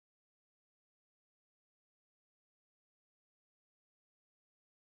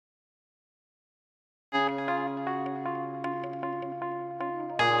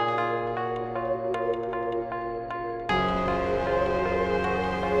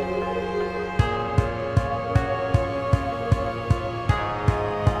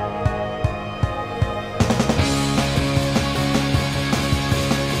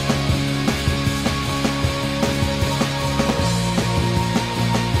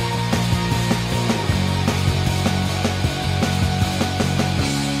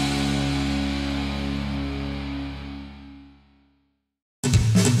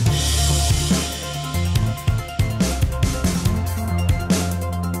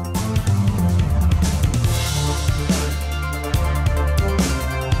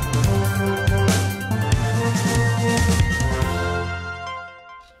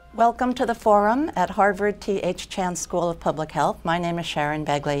Welcome to the forum at Harvard T.H. Chan School of Public Health. My name is Sharon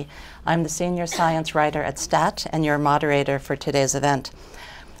Begley. I'm the senior science writer at STAT and your moderator for today's event.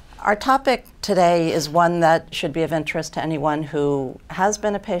 Our topic today is one that should be of interest to anyone who has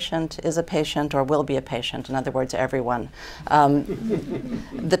been a patient, is a patient, or will be a patient. In other words, everyone.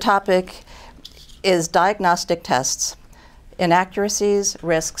 The topic is diagnostic tests, inaccuracies,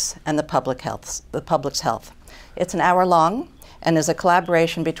 risks, and the public's health. It's an hour long and is a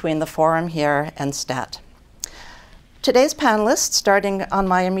collaboration between the forum here and STAT. Today's panelists, starting on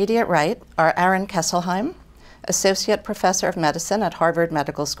my immediate right, are Aaron Kesselheim, Associate Professor of Medicine at Harvard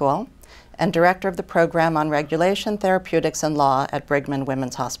Medical School and Director of the Program on Regulation, Therapeutics, and Law at Brigham and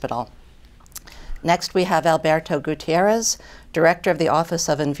Women's Hospital. Next, we have Alberto Gutierrez, Director of the Office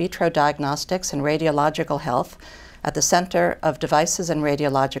of In Vitro Diagnostics and Radiological Health at the Center of Devices and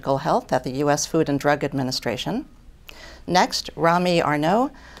Radiological Health at the U.S. Food and Drug Administration. Next, Rami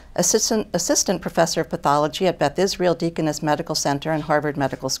Arnaud, Assistant Professor of Pathology at Beth Israel Deaconess Medical Center and Harvard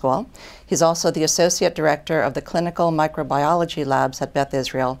Medical School. He's also the Associate Director of the Clinical Microbiology Labs at Beth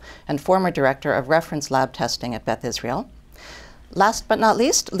Israel and former Director of Reference Lab Testing at Beth Israel. Last but not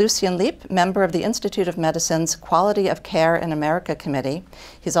least, Lucien Leap, member of the Institute of Medicine's Quality of Care in America Committee.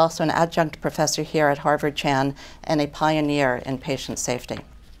 He's also an adjunct professor here at Harvard Chan and a pioneer in patient safety.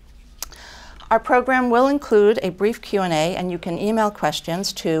 Our program will include a brief Q&A, and you can email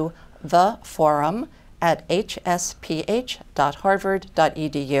questions to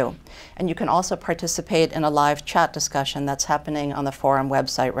theforum@hsph.harvard.edu. And you can also participate in a live chat discussion that's happening on the forum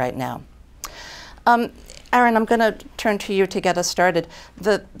website right now. Aaron, I'm going to turn to you to get us started.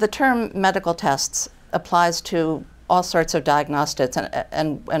 The term medical tests applies to all sorts of diagnostics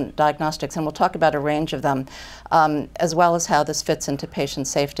and diagnostics, and we'll talk about a range of them, as well as how this fits into patient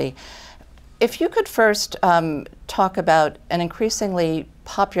safety. If you could first talk about an increasingly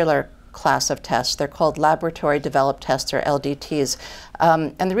popular class of tests. They're called laboratory developed tests, or LDTs.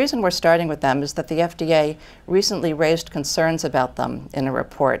 And the reason we're starting with them is that the FDA recently raised concerns about them in a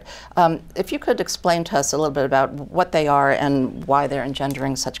report. If you could explain to us a little bit about what they are and why they're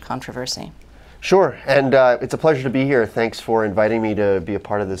engendering such controversy. Sure, and it's a pleasure to be here. Thanks for inviting me to be a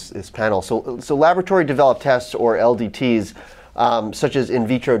part of this panel. So laboratory developed tests, or LDTs, such as in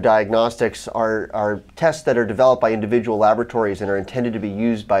vitro diagnostics, are tests that are developed by individual laboratories and are intended to be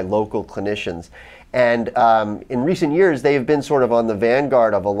used by local clinicians. And in recent years, they have been sort of on the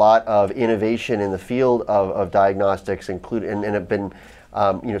vanguard of a lot of innovation in the field of diagnostics, and have been,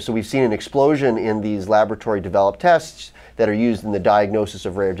 so we've seen an explosion in these laboratory developed tests that are used in the diagnosis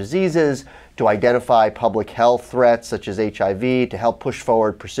of rare diseases, to identify public health threats such as HIV, to help push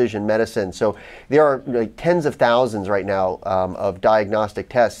forward precision medicine. So there are tens of thousands right now of diagnostic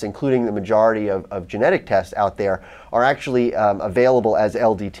tests, including the majority of genetic tests out there, are actually available as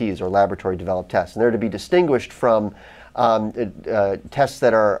LDTs, or laboratory developed tests. And they're to be distinguished from tests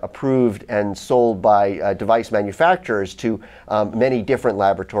that are approved and sold by device manufacturers to many different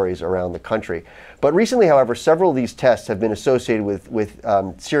laboratories around the country. But recently, however, several of these tests have been associated with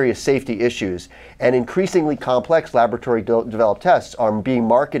serious safety issues, and increasingly complex laboratory developed tests are being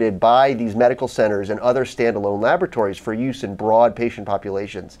marketed by these medical centers and other standalone laboratories for use in broad patient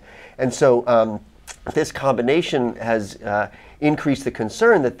populations. And so this combination has increased the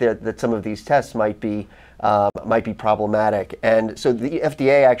concern that some of these tests might be problematic. And so the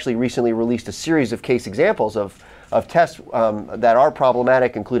FDA actually recently released a series of case examples of tests that are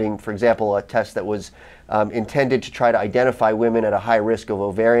problematic, including, for example, a test that was intended to try to identify women at a high risk of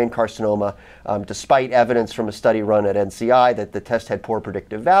ovarian carcinoma, despite evidence from a study run at NCI that the test had poor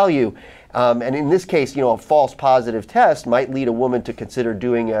predictive value. And in this case, a false positive test might lead a woman to consider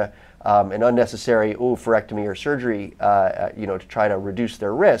doing an unnecessary oophorectomy or surgery, to try to reduce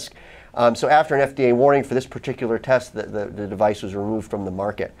their risk. So after an FDA warning for this particular test, the device was removed from the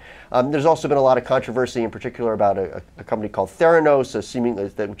market. There's also been a lot of controversy, in particular about a company called Theranos,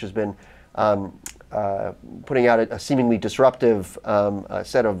 which has been putting out a seemingly disruptive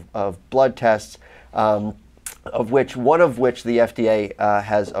set of blood tests, one of which the FDA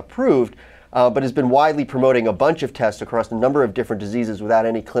has approved, but has been widely promoting a bunch of tests across a number of different diseases without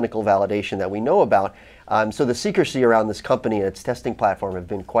any clinical validation that we know about. So the secrecy around this company and its testing platform have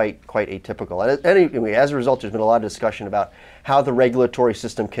been quite atypical. And anyway, as a result, there's been a lot of discussion about how the regulatory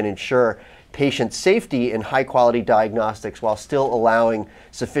system can ensure patient safety in high-quality diagnostics while still allowing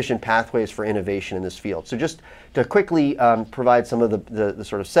sufficient pathways for innovation in this field. So just to quickly provide some of the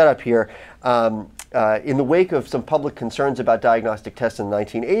sort of setup here, in the wake of some public concerns about diagnostic tests in the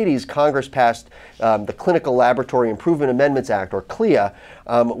 1980s, Congress passed the Clinical Laboratory Improvement Amendments Act, or CLIA,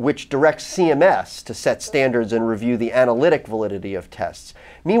 which directs CMS to set standards and review the analytic validity of tests.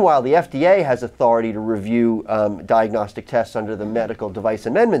 Meanwhile, the FDA has authority to review diagnostic tests under the Medical Device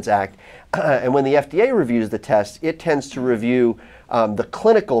Amendments Act, and when the FDA reviews the test, it tends to review the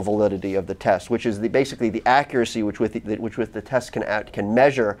clinical validity of the test, which is basically the accuracy which with the test can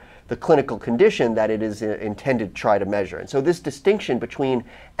measure the clinical condition that it is intended to try to measure. And so this distinction between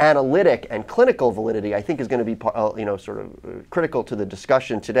analytic and clinical validity, I think, is going to be sort of critical to the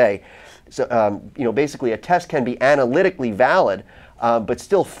discussion today. So basically a test can be analytically valid, but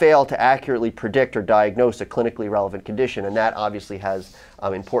still fail to accurately predict or diagnose a clinically relevant condition, and that obviously has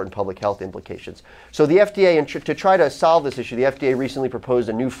important public health implications. So the FDA, to try to solve this issue, the FDA recently proposed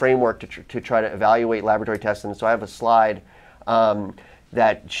a new framework to try to evaluate laboratory tests, and so I have a slide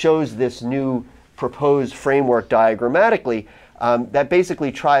that shows this new proposed framework diagrammatically that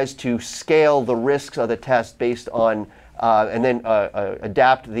basically tries to scale the risks of the test based on, and then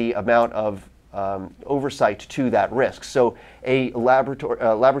adapt the amount of oversight to that risk. So a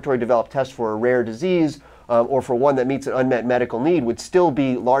laboratory developed test for a rare disease or for one that meets an unmet medical need would still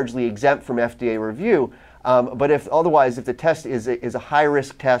be largely exempt from FDA review. But if the test is a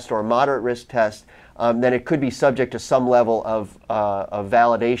high-risk test or a moderate risk test, then it could be subject to some level of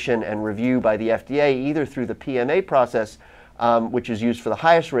validation and review by the FDA, either through the PMA process, which is used for the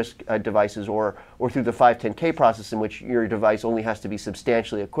highest risk devices, or through the 510K process, in which your device only has to be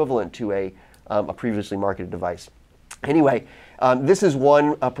substantially equivalent to a previously marketed device. Anyway, this is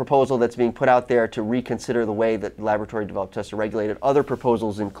one proposal that's being put out there to reconsider the way that laboratory developed tests are regulated. Other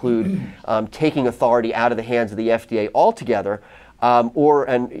proposals include taking authority out of the hands of the FDA altogether,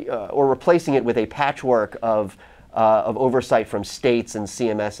 or replacing it with a patchwork of oversight from states and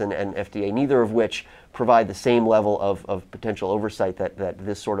CMS and FDA, neither of which provide the same level of potential oversight that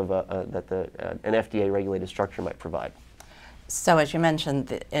this sort of an FDA regulated structure might provide. So as you mentioned,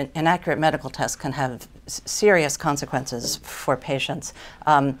 the inaccurate medical tests can have serious consequences for patients.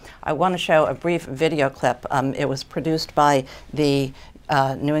 I want to show a brief video clip. It was produced by the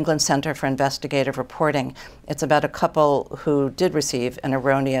New England Center for Investigative Reporting. It's about a couple who did receive an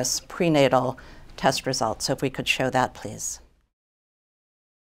erroneous prenatal test result. So if we could show that, please.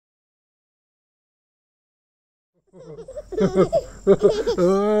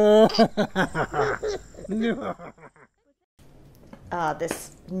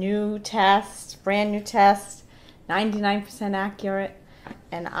 This new test, brand new test, 99% accurate,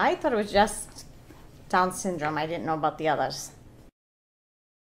 and I thought it was just Down syndrome. I didn't know about the others.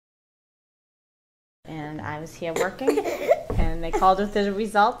 And I was here working, and they called with the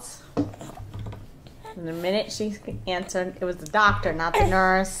results. And the minute she answered, it was the doctor, not the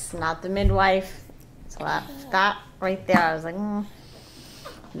nurse, not the midwife. So that right there, I was like,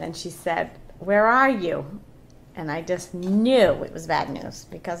 And then she said, "Where are you?" And I just knew it was bad news,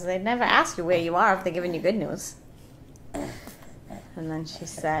 because they never ask you where you are if they're giving you good news. And then she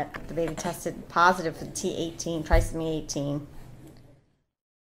said the baby tested positive for T18, trisomy 18.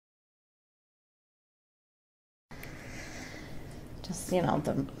 Just,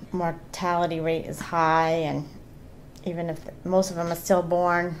 the mortality rate is high, and even if most of them are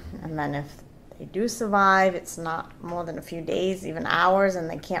stillborn, and then if they do survive, it's not more than a few days, even hours, and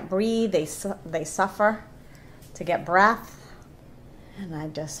they can't breathe, they suffer to get breath. And I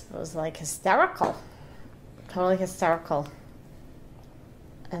just was like hysterical, totally hysterical.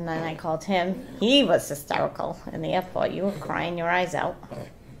 And then I called him. He was hysterical in the airport. You were crying your eyes out.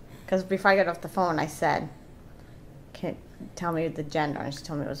 Because before I got off the phone, I said, "Can you tell me the gender?" And she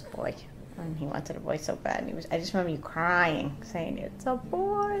told me it was a boy. And he wanted a boy so bad. And I just remember you crying, saying, "It's a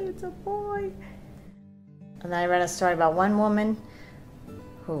boy, it's a boy." And then I read a story about one woman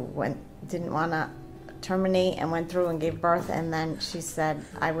who didn't want to terminate and went through and gave birth, and then she said,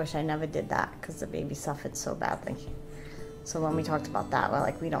 "I wish I never did that because the baby suffered so badly." So when we talked about that, we're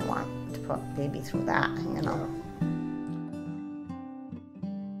like, we don't want to put baby through that, And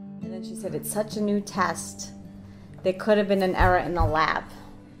then she said, "It's such a new test. There could have been an error in the lab."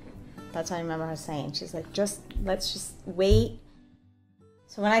 That's what I remember her saying. She's like, let's just wait.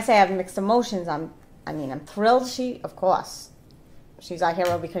 So when I say I have mixed emotions, I'm thrilled. Of course, she's our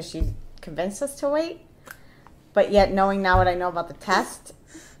hero because she convinced us to wait. But yet, knowing now what I know about the test,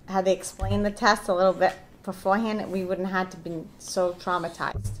 had they explained the test a little bit beforehand, we wouldn't have to be so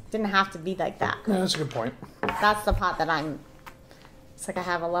traumatized. It didn't have to be like that. Yeah, that's a good point. That's the part that it's like I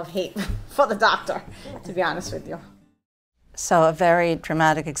have a love-hate for the doctor, to be honest with you. So a very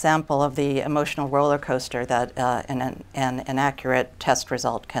dramatic example of the emotional roller coaster that an inaccurate test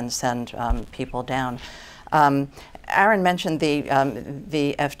result can send people down. Aaron mentioned the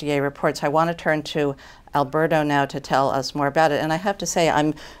FDA reports. I want to turn to Alberto now to tell us more about it. And I have to say,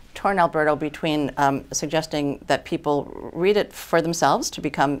 I'm torn, Alberto, between suggesting that people read it for themselves to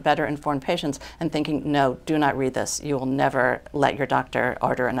become better informed patients and thinking, no, do not read this. You will never let your doctor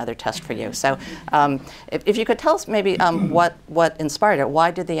order another test for you. So if you could tell us maybe what inspired it. Why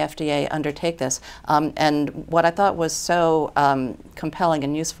did the FDA undertake this? And what I thought was so compelling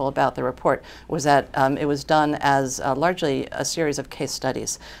and useful about the report was that it was done as largely a series of case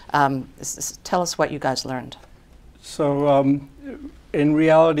studies. Tell us what you guys learned. So in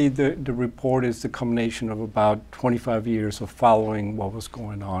reality, the report is the combination of about 25 years of following what was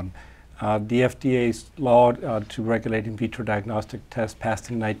going on. The FDA's law to regulate in vitro diagnostic tests passed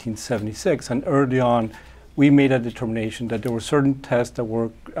in 1976, and early on we made a determination that there were certain tests that were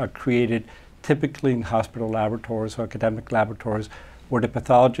created typically in hospital laboratories or academic laboratories where the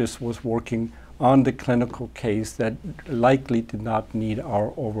pathologist was working on the clinical case that likely did not need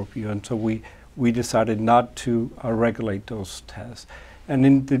our overview, and so we decided not to regulate those tests. And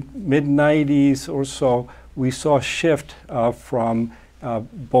in the mid-90s or so, we saw a shift from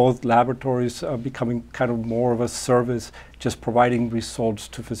both laboratories becoming kind of more of a service, just providing results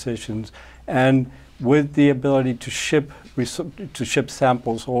to physicians, and with the ability to ship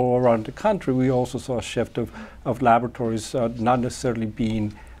samples all around the country, we also saw a shift of laboratories not necessarily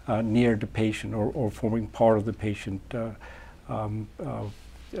being near the patient or forming part of the patient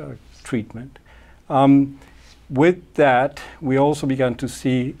treatment. With that, we also began to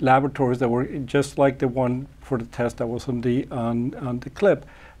see laboratories that were just like the one for the test that was on the clip,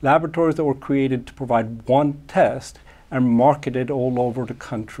 laboratories that were created to provide one test and marketed all over the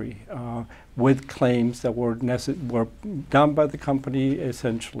country with claims that were done by the company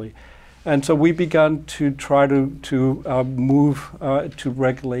essentially. And so we began to try to move to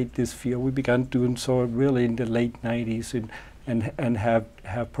regulate this field. We began doing so really in the late 90s and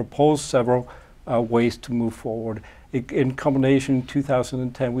have proposed several ways to move forward. In combination, in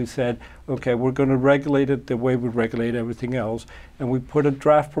 2010, we said, okay, we're going to regulate it the way we regulate everything else. And we put a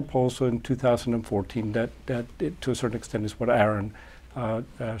draft proposal in 2014 that to a certain extent is what Aaron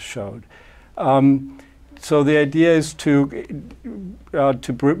showed. So the idea is to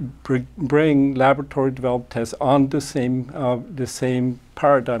bring laboratory developed tests on the same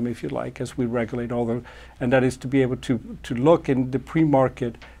paradigm, if you like, as we regulate all the, and that is to be able to look in the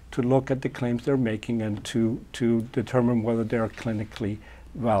pre-market, to look at the claims they're making and to determine whether they are clinically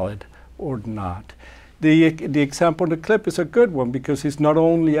valid or not. The example in the clip is a good one because it's not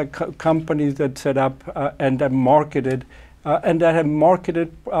only a company that set up and that marketed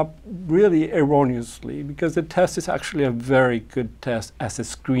really erroneously, because the test is actually a very good test as a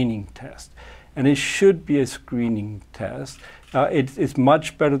screening test. And it should be a screening test. It's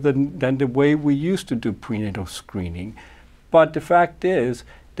much better than the way we used to do prenatal screening. But the fact is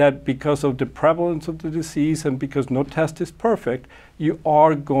that because of the prevalence of the disease and because no test is perfect, you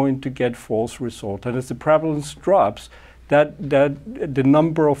are going to get false results. And as the prevalence drops, that the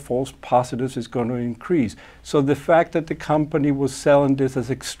number of false positives is going to increase. So the fact that the company was selling this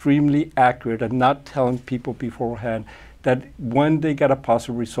as extremely accurate and not telling people beforehand that when they get a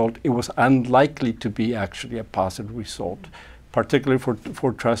positive result, it was unlikely to be actually a positive result, particularly for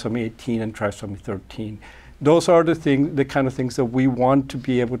trisomy 18 and trisomy 13. Those are the kind of things that we want to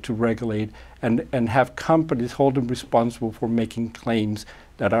be able to regulate and have companies hold them responsible for making claims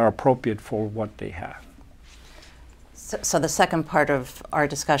that are appropriate for what they have. So the second part of our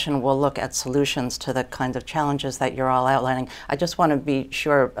discussion will look at solutions to the kinds of challenges that you're all outlining. I just want to be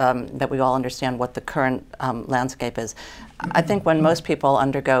sure that we all understand what the current landscape is. I think when most people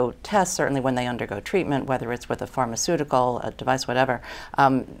undergo tests, certainly when they undergo treatment, whether it's with a pharmaceutical, a device, whatever,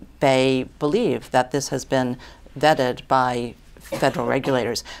 they believe that this has been vetted by federal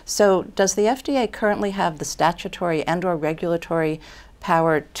regulators. So does the FDA currently have the statutory and/or regulatory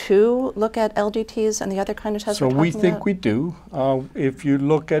power to look at LDTs and the other kind of tests? So we think we do. If you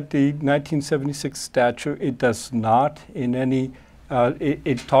look at the 1976 statute, it does not in any,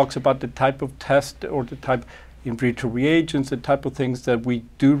 it talks about the type of test or the type in vitro reagents, the type of things that we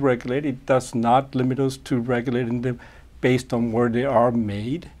do regulate. It does not limit us to regulating them based on where they are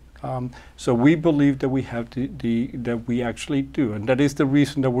made. So we believe that we have that we actually do, and that is the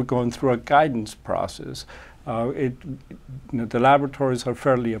reason that we're going through a guidance process. The laboratories are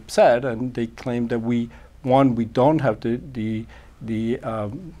fairly upset, and they claim that we don't have the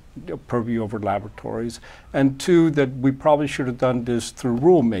purview over laboratories, and two, that we probably should have done this through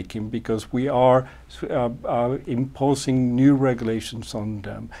rulemaking, because we are imposing new regulations on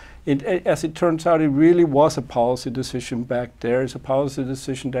them. As it turns out, it really was a policy decision back there. It's a policy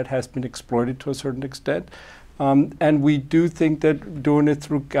decision that has been exploited to a certain extent. And we do think that doing it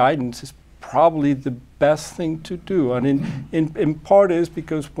through guidance is probably the best thing to do. And in part is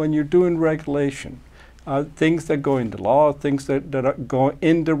because when you're doing regulation, things that go into law, things that go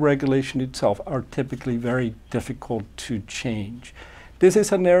in the regulation itself are typically very difficult to change. This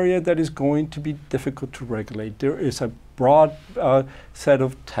is an area that is going to be difficult to regulate. There is a broad set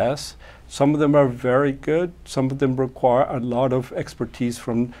of tests. Some of them are very good. Some of them require a lot of expertise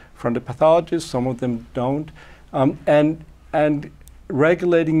from the pathologist. Some of them don't. And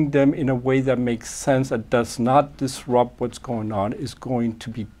regulating them in a way that makes sense, that does not disrupt what's going on, is going to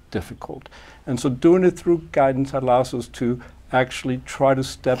be difficult. And so doing it through guidance allows us to actually try to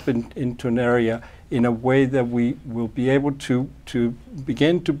step into an area in a way that we will be able to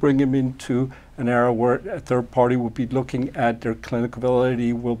begin to bring them into an area where a third party will be looking at their clinical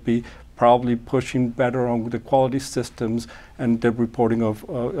validity, will be probably pushing better on the quality systems and the reporting of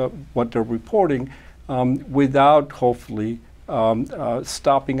what they're reporting, without hopefully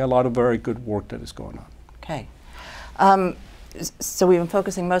stopping a lot of very good work that is going on. Okay. So we've been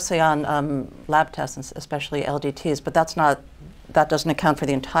focusing mostly on lab tests, especially LDTs, but that doesn't account for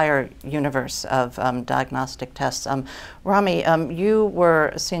the entire universe of diagnostic tests. Rami, you were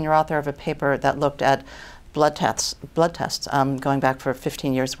a senior author of a paper that looked at blood tests going back for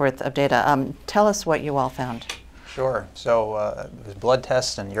 15 years worth of data. Tell us what you all found. Sure. So with blood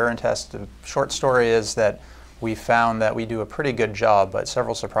tests and urine tests, the short story is that we found that we do a pretty good job, but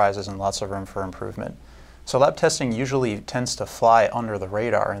several surprises and lots of room for improvement. So lab testing usually tends to fly under the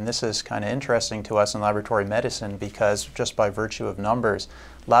radar, and this is kind of interesting to us in laboratory medicine because just by virtue of numbers,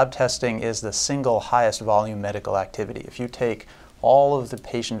 lab testing is the single highest volume medical activity. If you take all of the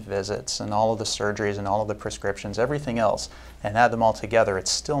patient visits and all of the surgeries and all of the prescriptions, everything else, and add them all together,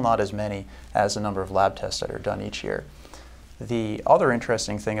 it's still not as many as the number of lab tests that are done each year. The other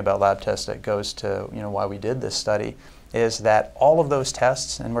interesting thing about lab tests that goes to why we did this study is that all of those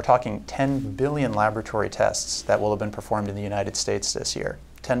tests, and we're talking 10 billion laboratory tests that will have been performed in the United States this year,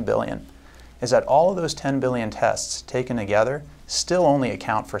 10 billion, is that all of those 10 billion tests taken together still only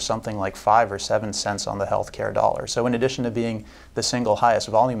account for something like 5 or 7 cents on the healthcare dollar. So in addition to being the single highest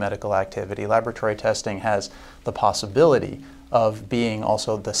volume medical activity, laboratory testing has the possibility of being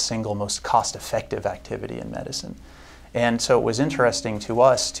also the single most cost-effective activity in medicine. And so it was interesting to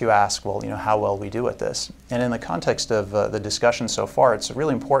us to ask, well, how well we do at this. And in the context of the discussion so far, it's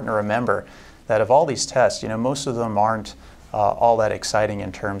really important to remember that of all these tests, most of them aren't all that exciting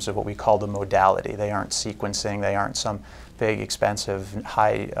in terms of what we call the modality. They aren't sequencing, they aren't some big, expensive,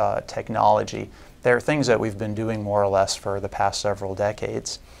 high technology. They're things that we've been doing more or less for the past several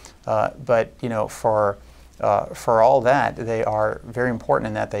decades. But for all that, they are very important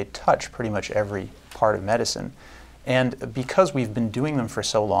in that they touch pretty much every part of medicine. And because we've been doing them for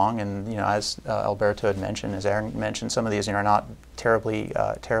so long, and as Alberto had mentioned, as Aaron mentioned, some of these are not terribly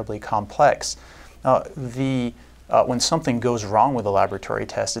complex. When something goes wrong with a laboratory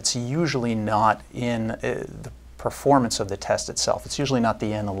test, it's usually not in the performance of the test itself. It's usually not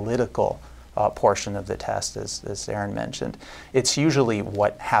the analytical portion of the test, as Aaron mentioned. It's usually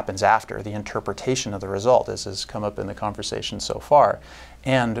what happens after, the interpretation of the result, as has come up in the conversation so far.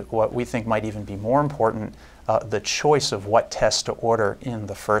 And what we think might even be more important, the choice of what test to order in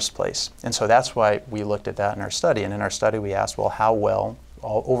the first place. And so that's why we looked at that in our study. And in our study we asked, well, how well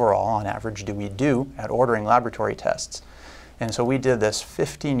overall on average do we do at ordering laboratory tests? And so we did this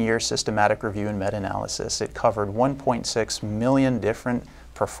 15-year systematic review and meta-analysis. It covered 1.6 million different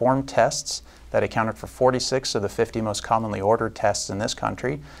performed tests that accounted for 46 of the 50 most commonly ordered tests in this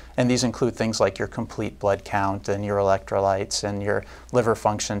country. And these include things like your complete blood count and your electrolytes and your liver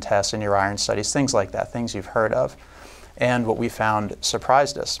function tests and your iron studies, things like that, things you've heard of. And what we found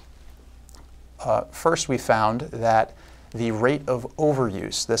surprised us. First, we found that the rate of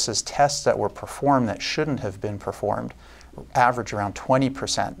overuse, this is tests that were performed that shouldn't have been performed, average around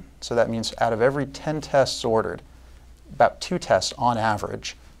 20%. So that means out of every 10 tests ordered, about 2 tests on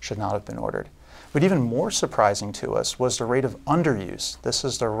average should not have been ordered. But even more surprising to us was the rate of underuse. This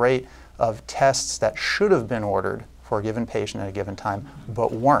is the rate of tests that should have been ordered for a given patient at a given time,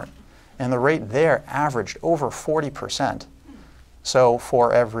 but weren't. And the rate there averaged over 40%. So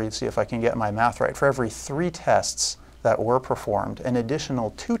for every, see if I can get my math right, for every 3 tests that were performed, an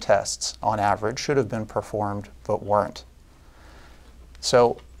additional 2 tests on average should have been performed, but weren't.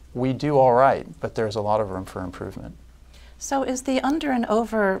 So we do all right, but there's a lot of room for improvement. So is the under and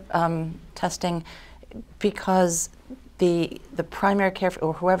over testing because the primary care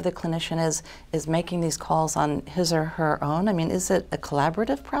or whoever the clinician is making these calls on his or her own? I mean, is it a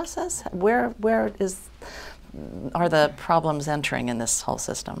collaborative process? Where are the problems entering in this whole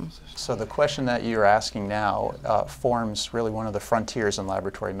system? So the question that you're asking now forms really one of the frontiers in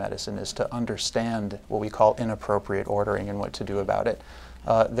laboratory medicine, is to understand what we call inappropriate ordering and what to do about it.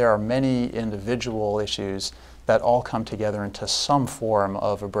 There are many individual issues that all come together into some form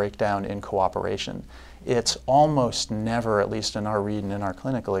of a breakdown in cooperation. It's almost never, at least in our read and in our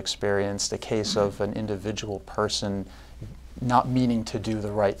clinical experience, the case of an individual person not meaning to do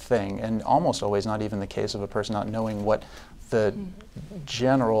the right thing, and almost always not even the case of a person not knowing what the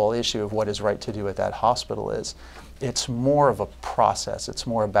general issue of what is right to do at that hospital is. It's more of a process. It's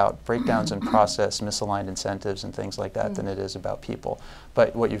more about breakdowns in process, misaligned incentives, and things like that than it is about people.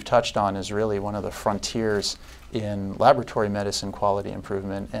 But what you've touched on is really one of the frontiers in laboratory medicine quality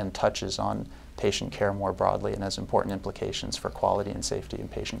improvement, and touches on patient care more broadly and has important implications for quality and safety in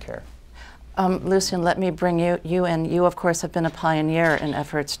patient care. Lucian, let me bring you in. You, of course, have been a pioneer in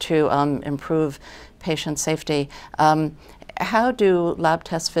efforts to improve patient safety. How do lab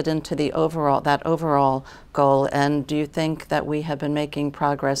tests fit into that overall goal, and do you think that we have been making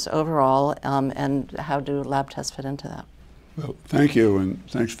progress overall, and how do lab tests fit into that? Well, thank you, and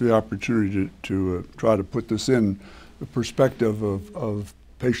thanks for the opportunity to try to put this in the perspective of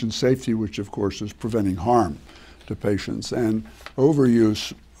patient safety, which of course is preventing harm to patients. And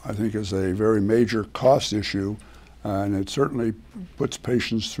overuse, I think, is a very major cost issue, and it certainly puts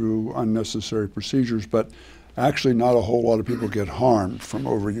patients through unnecessary procedures, but actually not a whole lot of people get harmed from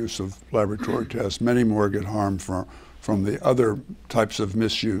overuse of laboratory tests. Many more get harmed from the other types of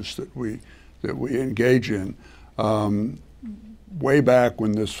misuse that we engage in. Way back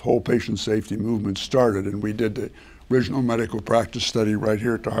when this whole patient safety movement started, and we did the original medical practice study right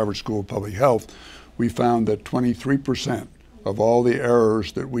here at the Harvard School of Public Health, we found that 23% of all the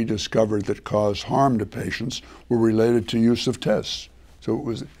errors that we discovered that caused harm to patients were related to use of tests. So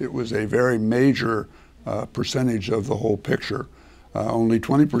it was a very major percentage of the whole picture. Only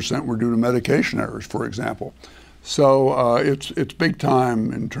 20% were due to medication errors, for example. So it's big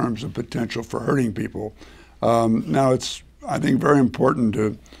time in terms of potential for hurting people. Now it's, I think, very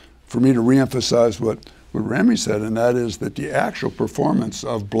important for me to reemphasize what Remy said, and that is that the actual performance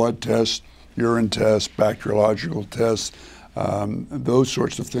of blood tests, urine tests, bacteriological tests, those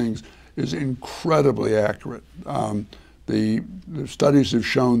sorts of things is incredibly accurate. The studies have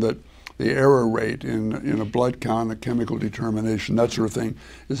shown that the error rate in a blood count, a chemical determination, that sort of thing,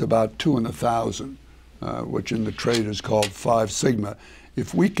 is about 2 in 1,000, which in the trade is called 5 sigma.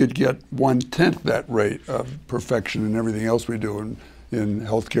 If we could get 1/10 that rate of perfection in everything else we do in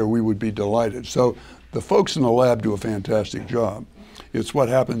healthcare, we would be delighted. So the folks in the lab do a fantastic job. It's what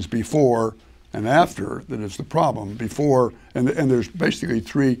happens before and after that is the problem. Before, and there's basically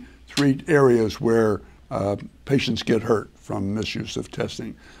three areas where patients get hurt from misuse of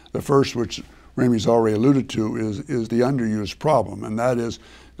testing. The first, which Remy's already alluded to, is the underuse problem, and that is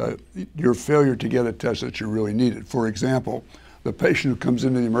your failure to get a test that you really needed. For example, the patient who comes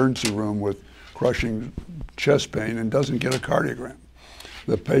into the emergency room with crushing chest pain and doesn't get a cardiogram.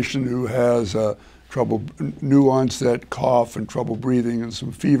 The patient who has trouble, new onset cough and trouble breathing and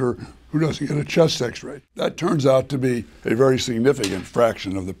some fever, who doesn't get a chest x-ray. That turns out to be a very significant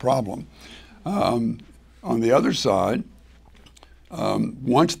fraction of the problem. On the other side,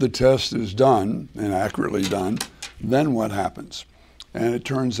 once the test is done, and accurately done, then what happens? And it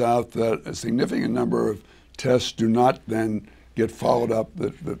turns out that a significant number of tests do not then get followed up,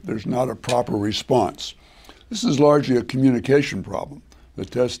 that there's not a proper response. This is largely a communication problem. The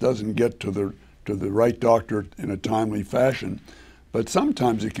test doesn't get to the right doctor in a timely fashion, but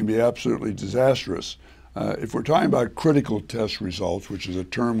sometimes it can be absolutely disastrous. If we're talking about critical test results, which is a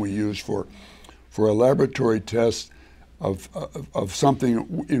term we use for a laboratory test of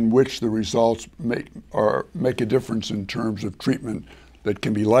something in which the results make a difference in terms of treatment that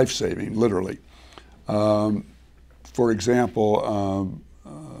can be life-saving, literally. For example,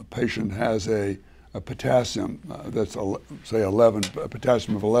 a patient has a potassium that's, say, 11, a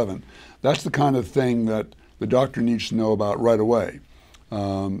potassium of 11. That's the kind of thing that the doctor needs to know about right away.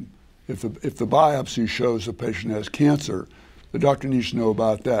 If the biopsy shows the patient has cancer, the doctor needs to know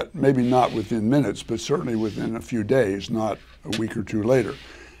about that, maybe not within minutes, but certainly within a few days, not a week or two later.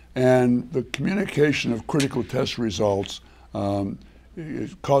 And the communication of critical test results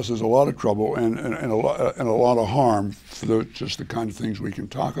it causes a lot of trouble and a lot of harm for just the kind of things we can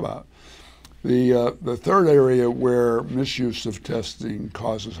talk about. The third area where misuse of testing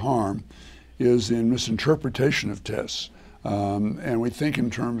causes harm is in misinterpretation of tests. And we think in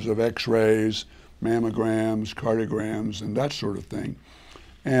terms of x-rays, mammograms, cardiograms, and that sort of thing.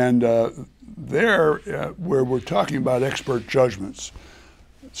 And where we're talking about expert judgments,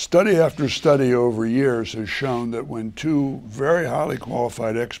 study after study over years has shown that when two very highly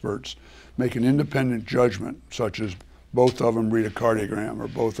qualified experts make an independent judgment, such as both of them read a cardiogram or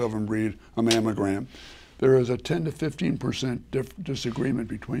both of them read a mammogram, there is a 10 to 15% disagreement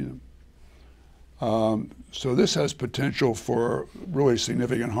between them. So this has potential for really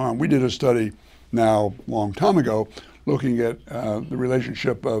significant harm. We did a study now a long time ago looking at the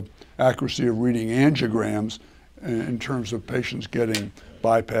relationship of accuracy of reading angiograms in terms of patients getting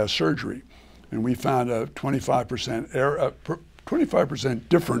bypass surgery. And we found a 25%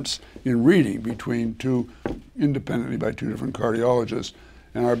 difference in reading between two, independently by two different cardiologists.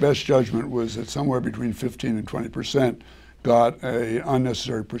 And our best judgment was that somewhere between 15 and 20% got an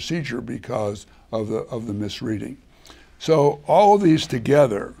unnecessary procedure because of the misreading. So all of these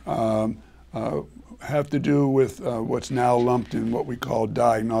together have to do with what's now lumped in what we call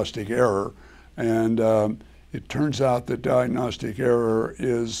diagnostic error. And it turns out that diagnostic error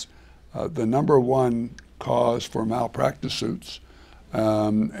is the #1 cause for malpractice suits,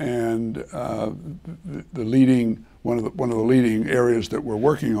 and one of the leading areas that we're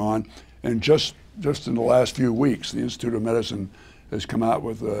working on. And just in the last few weeks, the Institute of Medicine has come out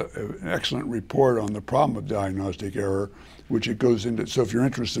with an excellent report on the problem of diagnostic error, which it goes into. So if you're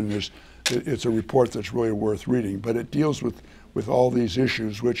interested in this, it's a report that's really worth reading. But it deals with all these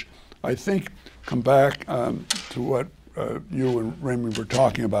issues, which I think come back to what you and Raymond were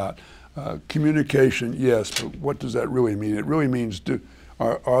talking about. Communication, yes, but what does that really mean? It really means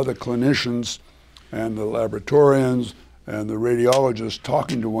are the clinicians and the laboratorians and the radiologists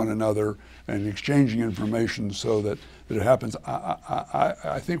talking to one another and exchanging information so that it happens.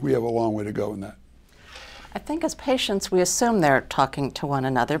 I think we have a long way to go in that. I think as patients, we assume they're talking to one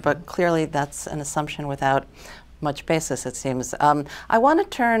another, but clearly that's an assumption without much basis, it seems. I want to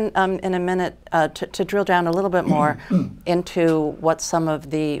turn in a minute to drill down a little bit more into what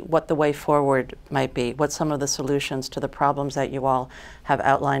the way forward might be, what some of the solutions to the problems that you all have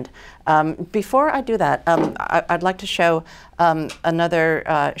outlined. Before I do that, I'd like to show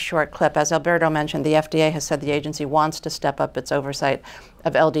another short clip. As Alberto mentioned, the FDA has said the agency wants to step up its oversight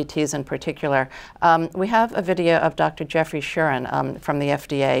of LDTs in particular. We have a video of Dr. Jeffrey Shuren from the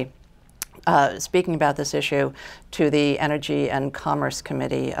FDA speaking about this issue to the Energy and Commerce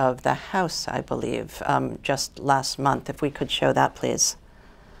Committee of the House, I believe, just last month. If we could show that, please.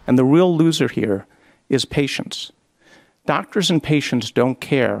 And the real loser here is patients. Doctors and patients don't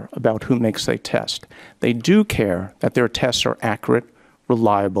care about who makes a test. They do care that their tests are accurate,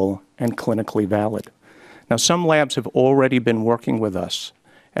 reliable, and clinically valid. Now, some labs have already been working with us,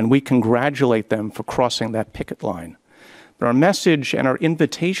 and we congratulate them for crossing that picket line. But our message and our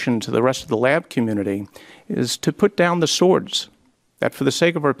invitation to the rest of the lab community is to put down the swords, that for the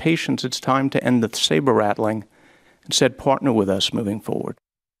sake of our patients, it's time to end the saber rattling, instead partner with us moving forward.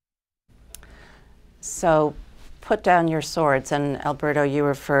 So put down your swords, and Alberto, you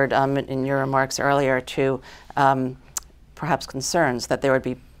referred in your remarks earlier to perhaps concerns that there would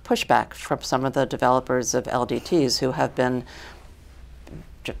be pushback from some of the developers of LDTs who have been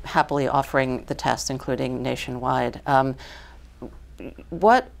happily offering the test, including nationwide.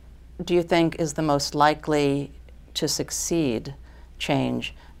 What do you think is the most likely to succeed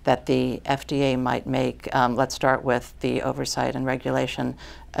change that the FDA might make? Let's start with the oversight and regulation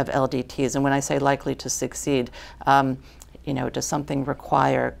of LDTs. And when I say likely to succeed, does something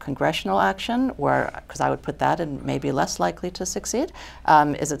require congressional action? Because I would put that in maybe less likely to succeed.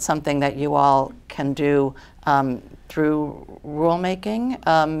 Is it something that you all can do through rulemaking?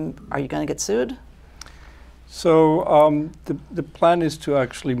 Are you going to get sued? So the plan is to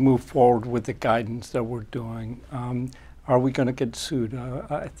actually move forward with the guidance that we're doing. Are we going to get sued?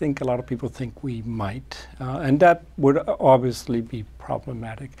 I think a lot of people think we might, and that would obviously be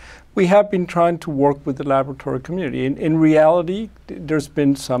problematic. We have been trying to work with the laboratory community. In reality, there's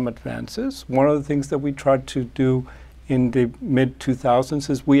been some advances. One of the things that we tried to do in the mid-2000s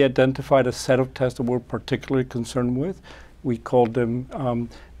is we identified a set of tests that we're particularly concerned with. We called them,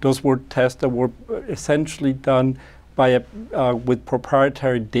 those were tests that were essentially done by with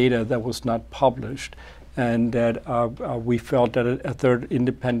proprietary data that was not published, and that we felt that a third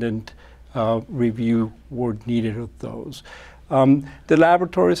independent review were needed of those. The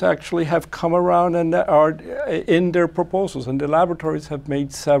laboratories actually have come around and are in their proposals, and the laboratories have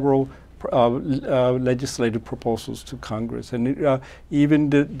made several legislative proposals to Congress, and even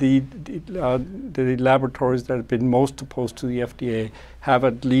the laboratories that have been most opposed to the FDA have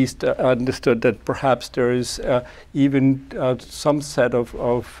at least understood that perhaps there is even some set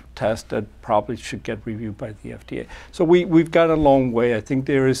of tests that probably should get reviewed by the FDA. So we've got a long way. I think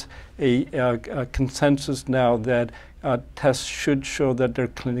there is a consensus now that tests should show that they're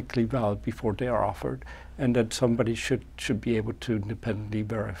clinically valid before they are offered, and that somebody should be able to independently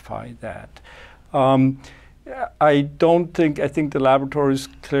verify that. I think the laboratories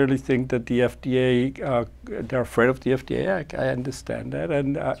clearly think that the FDA, they're afraid of the FDA. I understand that,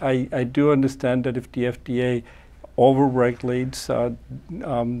 and I do understand that if the FDA over-regulates,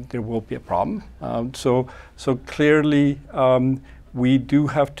 there will be a problem. So clearly, we do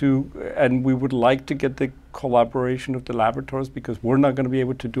have to, and we would like to get the collaboration of the laboratories, because we're not going to be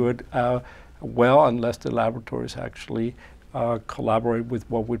able to do it well unless the laboratories actually collaborate with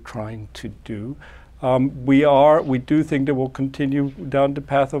what we're trying to do. We do think that we'll continue down the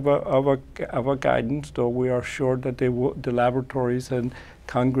path of a guidance, though we are sure that the laboratories and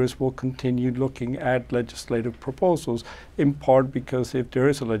Congress will continue looking at legislative proposals, in part because if there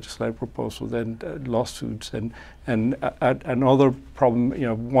is a legislative proposal, then lawsuits and another problem,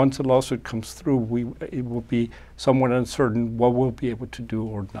 once a lawsuit comes through, it will be somewhat uncertain what we'll be able to do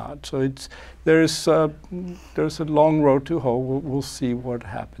or not. So there's a long road to hoe. We'll see what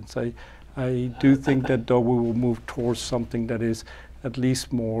happens. I do think that though we will move towards something that is at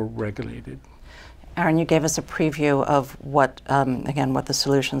least more regulated. Aaron, you gave us a preview of what, again, what the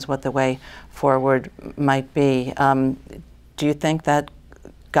solutions, what the way forward might be. Do you think that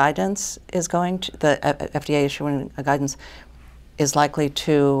guidance is going to, the FDA issuing a guidance is likely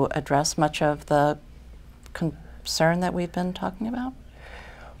to address much of the concern that we've been talking about?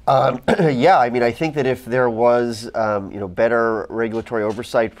 Yeah, I mean, I think that if there was, better regulatory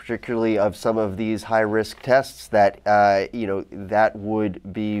oversight, particularly of some of these high-risk tests, that, that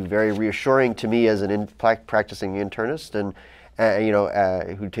would be very reassuring to me as an practicing internist and,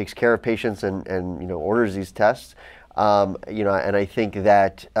 who takes care of patients and orders these tests. And I think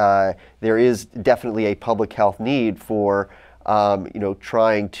that there is definitely a public health need for,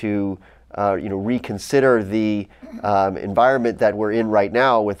 trying to reconsider the environment that we're in right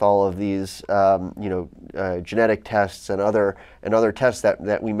now with all of these, genetic tests and other tests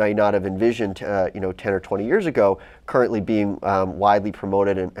that we may not have envisioned, 10 or 20 years ago, currently being widely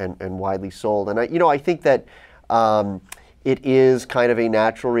promoted and widely sold. And I think that it is kind of a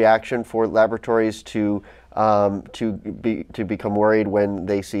natural reaction for laboratories to become worried when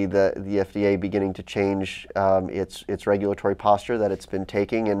they see the FDA beginning to change its regulatory posture that it's been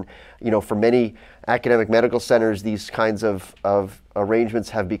taking. And for many academic medical centers, these kinds of arrangements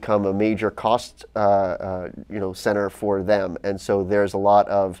have become a major cost center for them. And so there's a lot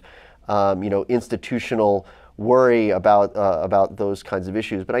of institutional worry about those kinds of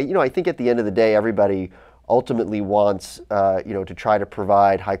issues. But I think at the end of the day, everybody ultimately wants, to try to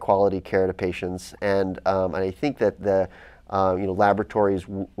provide high-quality care to patients, and I think that the, laboratories,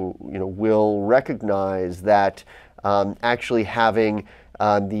 will recognize that actually having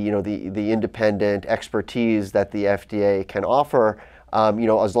the independent expertise that the FDA can offer,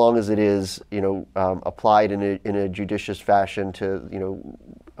 as long as it is, applied in a judicious fashion to,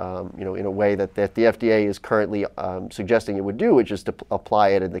 in a way that the FDA is currently suggesting it would do, which is to apply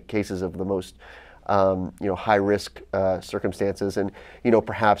it in the cases of the most high-risk circumstances. And,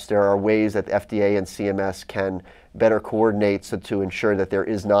 perhaps there are ways that the FDA and CMS can better coordinate to ensure that there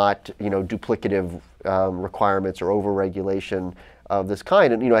is not, duplicative requirements or over-regulation of this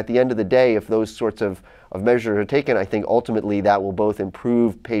kind. And, at the end of the day, if those sorts of measures are taken, I think ultimately that will both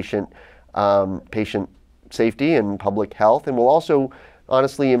improve patient safety and public health, and will also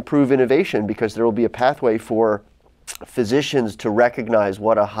honestly improve innovation, because there will be a pathway for physicians to recognize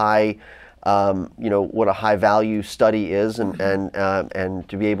what a high what a high value study is, and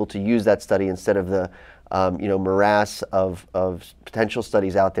to be able to use that study instead of the morass of potential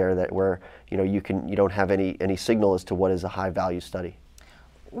studies out there where you don't have any signal as to what is a high value study.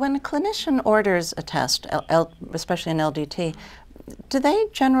 When a clinician orders a test, especially an LDT, do they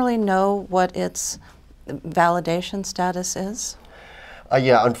generally know what its validation status is?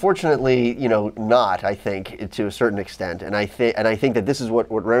 Yeah, unfortunately, not, I think, to a certain extent. And I think that this is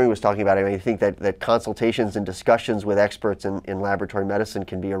what Remy was talking about. I mean, I think that consultations and discussions with experts in laboratory medicine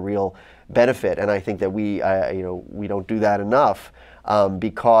can be a real benefit. And I think that we don't do that enough,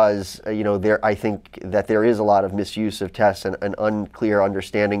 because, I think that there is a lot of misuse of tests and an unclear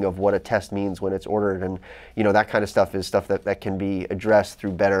understanding of what a test means when it's ordered. And, that kind of stuff is stuff that can be addressed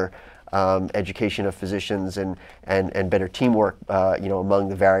through better education of physicians, and better teamwork, among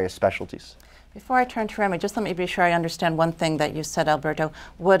the various specialties. Before I turn to Remy, just let me be sure I understand one thing that you said, Alberto.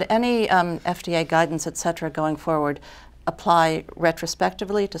 Would any FDA guidance, et cetera, going forward apply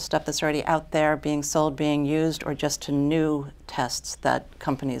retrospectively to stuff that's already out there, being sold, being used, or just to new tests that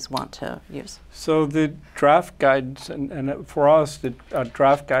companies want to use? So the draft guidance, and for us, the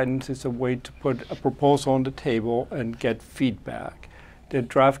draft guidance is a way to put a proposal on the table and get feedback. The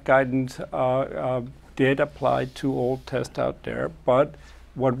draft guidance did apply to all tests out there, but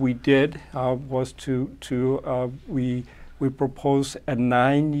what we did was we proposed a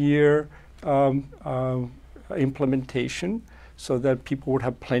 9-year implementation, so that people would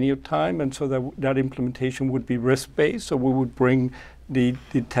have plenty of time, and so that implementation would be risk-based. So we would bring the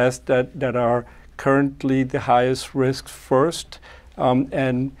tests that are currently the highest risk first,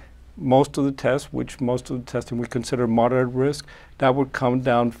 and most of the tests we consider moderate risk, that would come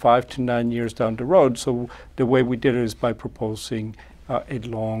down 5 to 9 years down the road. So the way we did it is by proposing a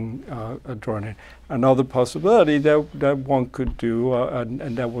long drawn. Another possibility that one could do,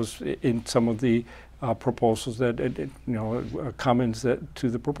 and that was in some of the proposals comments to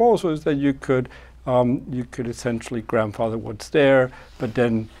the proposal, is that you could essentially grandfather what's there, but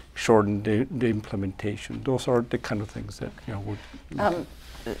then shorten the implementation. Those are the kind of things that would.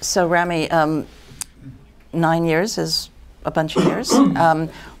 So Ramy, 9 years is a bunch of years,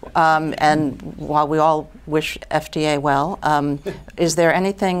 and while we all wish FDA well, is there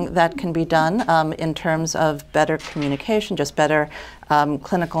anything that can be done in terms of better communication, just better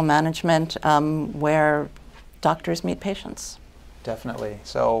clinical management, where doctors meet patients? Definitely.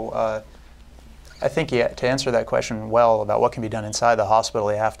 So I think to answer that question well about what can be done inside the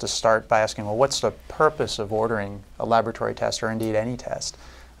hospital, you have to start by asking, well, what's the purpose of ordering a laboratory test, or indeed any test?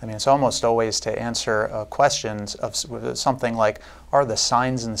 I mean, it's almost always to answer questions of something like, are the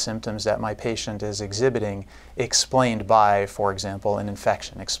signs and symptoms that my patient is exhibiting explained by, for example, an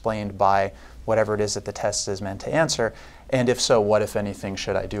infection, explained by whatever it is that the test is meant to answer? And if so, what, if anything,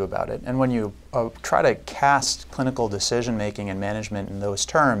 should I do about it? And when you try to cast clinical decision-making and management in those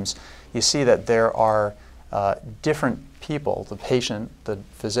terms, you see that there are different people, the patient, the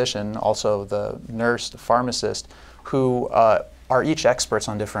physician, also the nurse, the pharmacist, who are each experts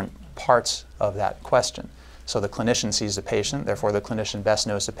on different parts of that question. So the clinician sees the patient, therefore the clinician best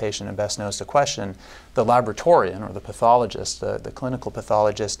knows the patient and best knows the question. The laboratorian, or the pathologist, the clinical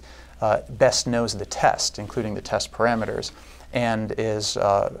pathologist, best knows the test, including the test parameters, and is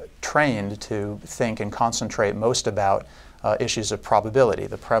trained to think and concentrate most about issues of probability,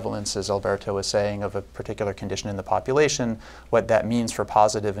 the prevalence, as Alberto was saying, of a particular condition in the population, what that means for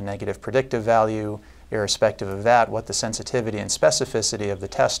positive and negative predictive value. Irrespective of that, what the sensitivity and specificity of the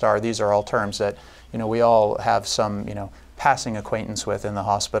test are. These are all terms that we all have some passing acquaintance with in the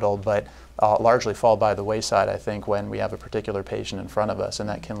hospital, but largely fall by the wayside, I think, when we have a particular patient in front of us, and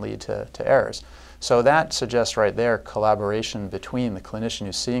that can lead to errors. So that suggests right there collaboration between the clinician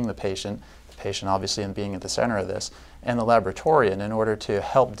who's seeing the patient obviously in being at the center of this, and the laboratorian, in order to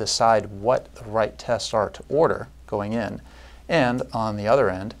help decide what the right tests are to order going in, and on the other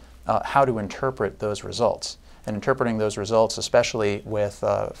end, how to interpret those results. And interpreting those results, especially with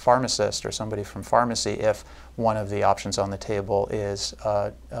a pharmacist or somebody from pharmacy, if one of the options on the table is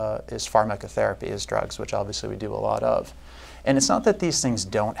pharmacotherapy, is drugs, which obviously we do a lot of. And it's not that these things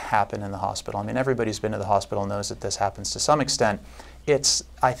don't happen in the hospital. I mean, everybody's been to the hospital knows that this happens to some extent. It's,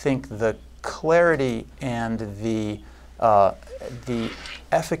 I think, the clarity and the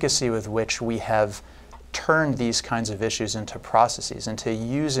efficacy with which we have turned these kinds of issues into processes, into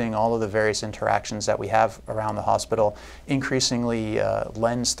using all of the various interactions that we have around the hospital, increasingly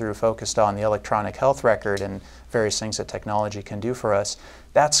lens through focused on the electronic health record and various things that technology can do for us.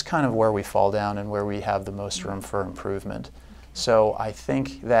 That's kind of where we fall down and where we have the most room for improvement. So I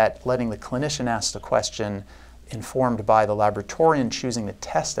think that letting the clinician ask the question, informed by the laboratorian choosing the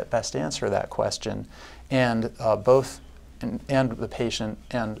test that best answer that question, and and the patient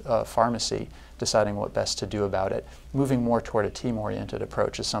and pharmacy deciding what best to do about it, moving more toward a team-oriented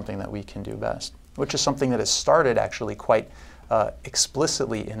approach is something that we can do best, which is something that has started actually quite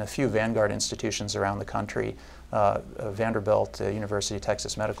explicitly in a few vanguard institutions around the country, Vanderbilt, University of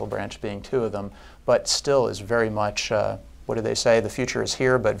Texas Medical Branch being two of them, but still is very much, what do they say, the future is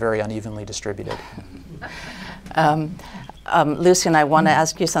here, but very unevenly distributed. Lucy, and I want to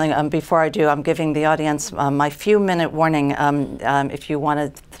ask you something. Before I do, I'm giving the audience my few-minute warning. If you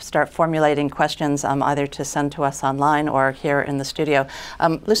want to start formulating questions, either to send to us online or here in the studio.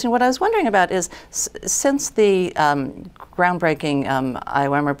 Lucy, what I was wondering about is, since the groundbreaking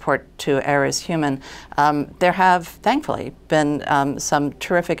IOM report to Err is Human, there have, thankfully, been some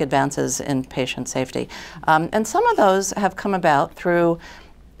terrific advances in patient safety. And some of those have come about through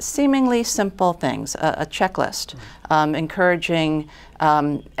seemingly simple things, a checklist, encouraging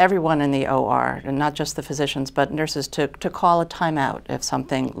everyone in the OR, and not just the physicians, but nurses, to call a timeout if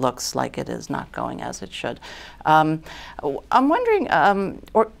something looks like it is not going as it should. I'm wondering,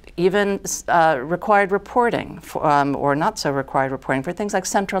 or even required reporting, for, or not so required reporting, for things like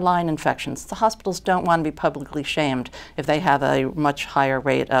central line infections. The hospitals don't want to be publicly shamed if they have a much higher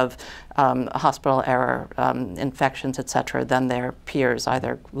rate of hospital error infections, et cetera, than their peers,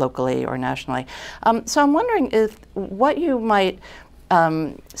 either locally or nationally. So I'm wondering if what you might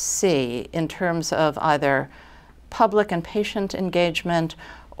see in terms of either public and patient engagement,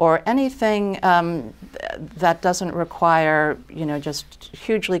 or anything that doesn't require, just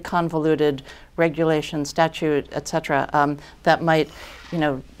hugely convoluted regulation, statute, et cetera, that might,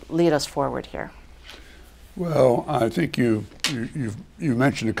 lead us forward here. Well, I think you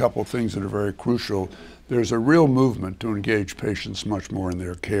mentioned a couple of things that are very crucial. There's a real movement to engage patients much more in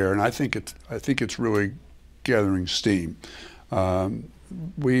their care, and I think it's really gathering steam. The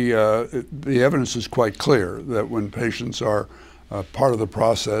evidence is quite clear that when patients are part of the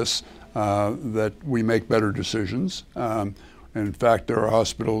process, that we make better decisions. In fact, there are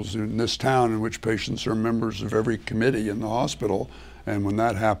hospitals in this town in which patients are members of every committee in the hospital, and when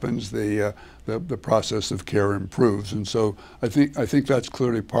that happens, the process of care improves. And so I think that's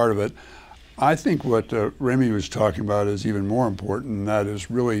clearly part of it. I think what Remy was talking about is even more important, and that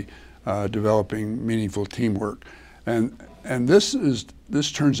is really developing meaningful teamwork. And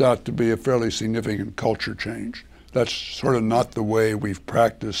this turns out to be a fairly significant culture change. That's sort of not the way we've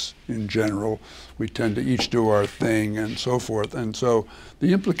practiced in general. We tend to each do our thing and so forth. And so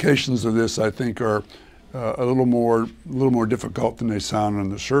the implications of this, I think, are a little more difficult than they sound on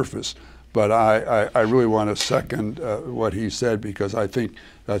the surface. But I really want to second what he said, because I think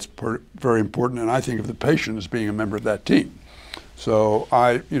that's very important. And I think of the patient as being a member of that team. So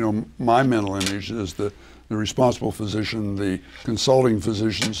my mental image is the responsible physician, the consulting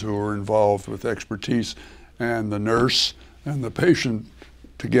physicians who are involved with expertise, and the nurse and the patient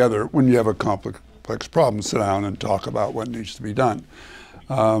together. When you have a complex problem, sit down and talk about what needs to be done.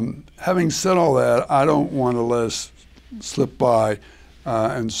 Having said all that, I don't want to let us slip by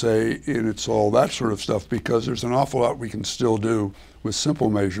and say it's all that sort of stuff, because there's an awful lot we can still do with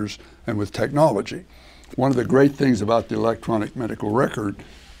simple measures and with technology. One of the great things about the electronic medical record,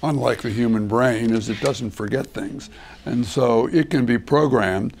 unlike the human brain, is it doesn't forget things. And so it can be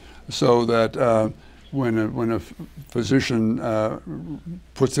programmed so that when a physician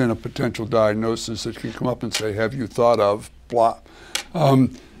puts in a potential diagnosis, it can come up and say, have you thought of blah?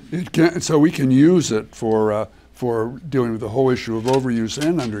 So we can use it for dealing with the whole issue of overuse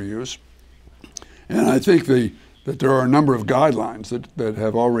and underuse. And I think that there are a number of guidelines that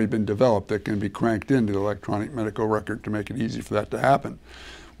have already been developed that can be cranked into the electronic medical record to make it easy for that to happen.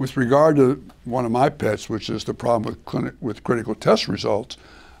 With regard to one of my pets, which is the problem with critical test results,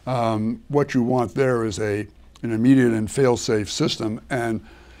 what you want there is an immediate and fail-safe system. And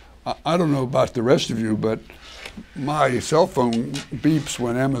I don't know about the rest of you, but my cell phone beeps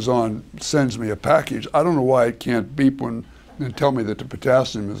when Amazon sends me a package. I don't know why it can't beep and tell me that the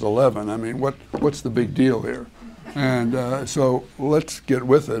potassium is 11. I mean, what's the big deal here? And so let's get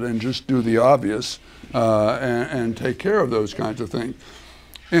with it and just do the obvious and take care of those kinds of things.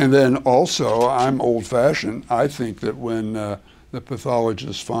 And then also, I'm old-fashioned. I think that when the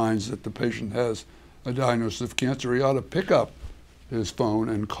pathologist finds that the patient has a diagnosis of cancer, he ought to pick up his phone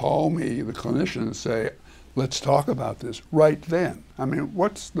and call me, the clinician, and say, let's talk about this right then. I mean,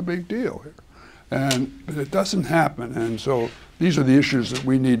 what's the big deal here? But it doesn't happen. And so these are the issues that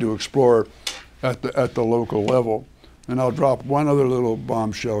we need to explore at the local level. And I'll drop one other little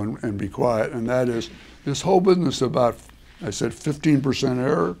bombshell and be quiet, and that is this whole business about, I said 15%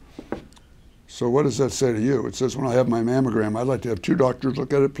 error. So what does that say to you? It says when I have my mammogram, I'd like to have 2 doctors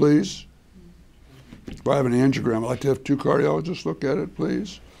look at it, please. If I have an angiogram, I'd like to have 2 cardiologists look at it,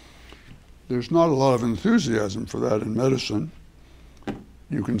 please. There's not a lot of enthusiasm for that in medicine.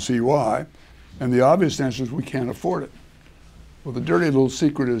 You can see why. And the obvious answer is we can't afford it. Well, the dirty little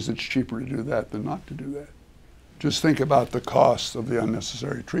secret is it's cheaper to do that than not to do that. Just think about the cost of the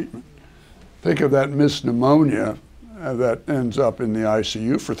unnecessary treatment. Think of that missed pneumonia that ends up in the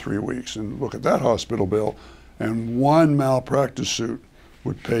ICU for 3 weeks, and look at that hospital bill. And one malpractice suit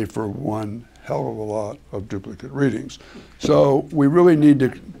would pay for one hell of a lot of duplicate readings. So we really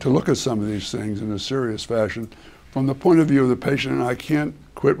need to look at some of these things in a serious fashion from the point of view of the patient. And I can't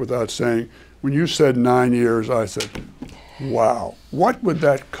quit without saying, when you said 9 years, I said, wow, what would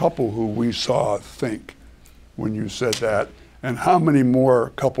that couple who we saw think when you said that? And how many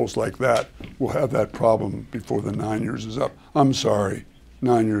more couples like that will have that problem before the 9 years is up? I'm sorry,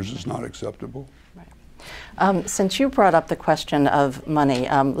 9 years is not acceptable. Since you brought up the question of money,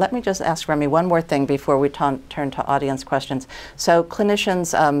 let me just ask Remy one more thing before we turn to audience questions. So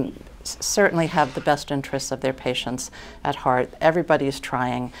clinicians certainly have the best interests of their patients at heart. Everybody's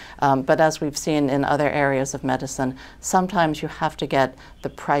trying, but as we've seen in other areas of medicine, sometimes you have to get the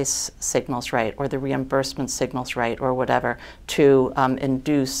price signals right or the reimbursement signals right or whatever to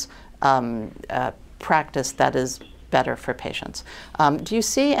induce practice that is better for patients. Do you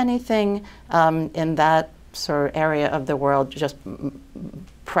see anything in that sort of area of the world, just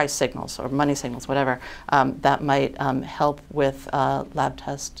price signals or money signals, whatever, that might help with lab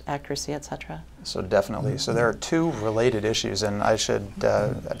test accuracy, et cetera? So definitely. So there are two related issues, and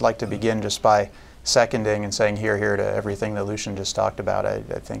I'd like to begin just by seconding and saying here to everything that Lucian just talked about. I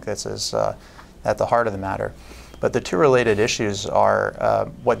think this is at the heart of the matter. But the two related issues are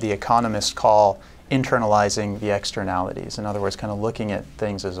what the economists call internalizing the externalities. In other words, kind of looking at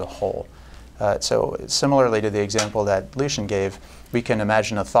things as a whole. So similarly to the example that Lucian gave, we can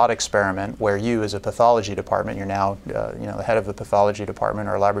imagine a thought experiment where you, as a pathology department, you're now the head of the pathology department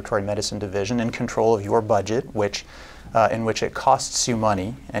or laboratory medicine division, in control of your budget, in which it costs you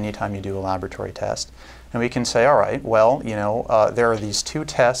money anytime you do a laboratory test. And we can say, all right, well, there are these two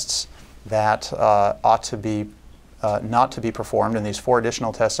tests that ought to be not to be performed, and these 4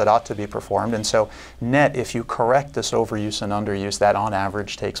 additional tests that ought to be performed. And so net, if you correct this overuse and underuse, that on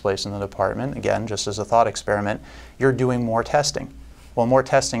average takes place in the department, again, just as a thought experiment, you're doing more testing. Well, more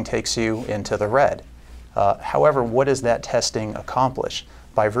testing takes you into the red. However, what does that testing accomplish?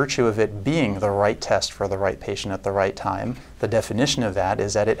 By virtue of it being the right test for the right patient at the right time, the definition of that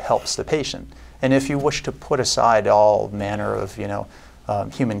is that it helps the patient. And if you wish to put aside all manner of,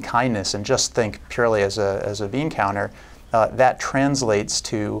 human kindness and just think purely as a bean counter, that translates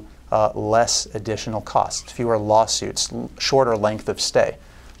to less additional costs, fewer lawsuits, shorter length of stay.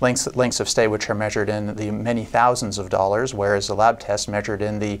 Lengths of stay which are measured in the many thousands of dollars, whereas a lab test measured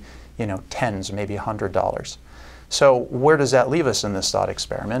in the tens, maybe $100. So where does that leave us in this thought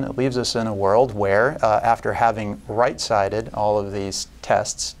experiment? It leaves us in a world where, after having right-sided all of these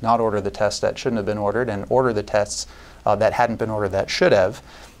tests, not order the tests that shouldn't have been ordered and order the tests that hadn't been ordered that should have,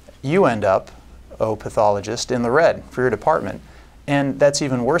 you end up, pathologist, in the red for your department. And that's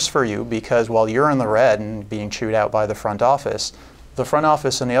even worse for you because while you're in the red and being chewed out by the front office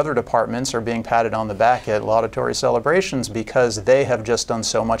and the other departments are being patted on the back at laudatory celebrations because they have just done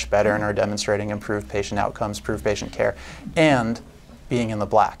so much better and are demonstrating improved patient outcomes, improved patient care, and being in the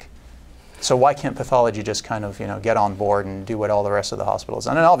black. So why can't pathology just kind of get on board and do what all the rest of the hospitals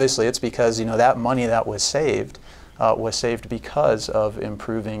done? And obviously it's because that money that was saved because of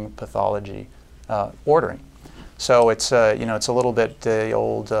improving pathology ordering. So it's it's a little bit the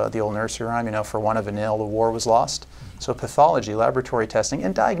old nursery rhyme, for want of a nail the war was lost. So pathology, laboratory testing,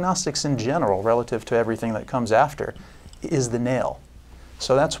 and diagnostics in general, relative to everything that comes after, is the nail.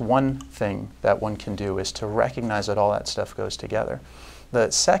 So that's one thing that one can do, is to recognize that all that stuff goes together. The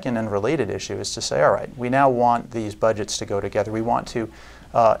second and related issue is to say, all right, we now want these budgets to go together. We want to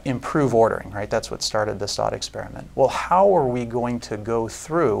improve ordering, right? That's what started this thought experiment. Well, how are we going to go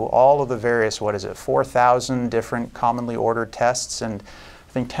through all of the various, 4,000 different commonly ordered tests and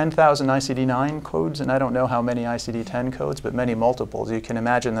I think 10,000 ICD-9 codes, and I don't know how many ICD-10 codes, but many multiples. You can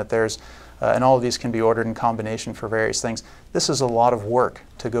imagine that there's, and all of these can be ordered in combination for various things. This is a lot of work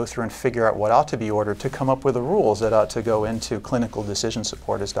to go through and figure out what ought to be ordered, to come up with the rules that ought to go into clinical decision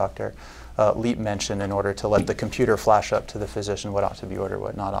support, as Dr. Leap mentioned, in order to let the computer flash up to the physician what ought to be ordered,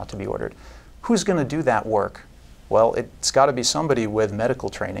 what not ought to be ordered. Who's going to do that work? Well, it's got to be somebody with medical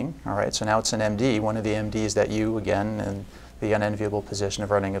training, all right? So now it's an MD, one of the MDs that you, again, and the unenviable position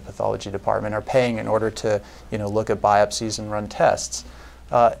of running a pathology department, are paying in order to look at biopsies and run tests.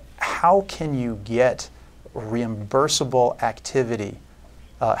 How can you get reimbursable activity?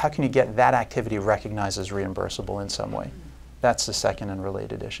 How can you get that activity recognized as reimbursable in some way? That's the second and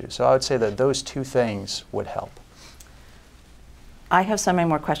related issue. So I would say that those two things would help. I have so many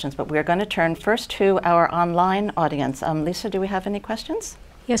more questions, but we're going to turn first to our online audience. Lisa, do we have any questions?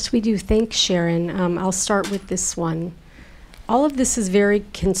 Yes, we do. Thanks, Sharon. I'll start with this one. all of this is very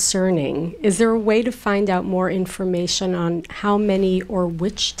concerning. Is there a way to find out more information on how many or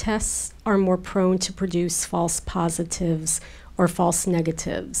which tests are more prone to produce false positives or false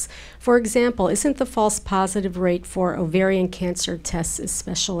negatives? For example, isn't the false positive rate for ovarian cancer tests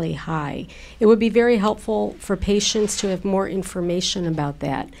especially high? It would be very helpful for patients to have more information about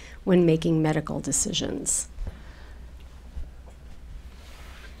that when making medical decisions.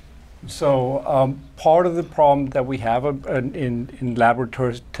 So part of the problem that we have in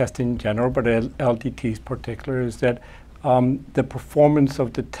laboratory testing in general, but LDTs particular, is that the performance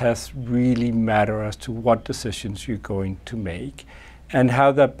of the tests really matter as to what decisions you're going to make, and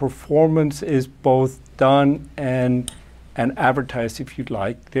how that performance is both done and advertised, if you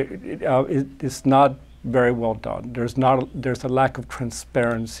like. It's not very well done. There's a lack of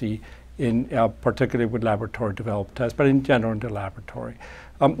transparency in particularly with laboratory developed tests, but in general in the laboratory.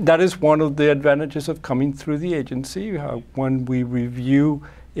 That is one of the advantages of coming through the agency. When we review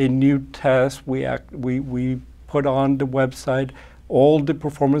a new test, we put on the website all the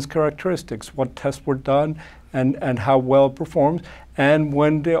performance characteristics, what tests were done and how well it performs. And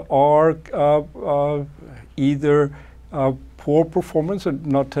when there are either poor performance, or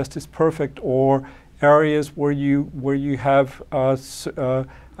no test is perfect, or areas where you have a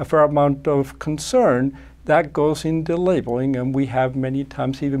fair amount of concern, that goes in the labeling, and we have many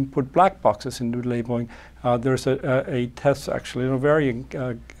times even put black boxes in the labeling. There's a test, actually, an ovarian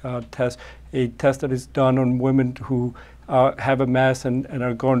test, a test that is done on women who have a mass and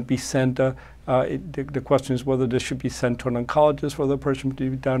are going to be sent. The question is whether this should be sent to an oncologist for the person to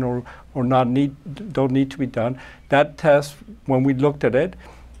be done or don't need to be done. That test, when we looked at it,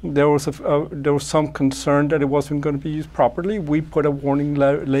 there was some concern that it wasn't going to be used properly. We put a warning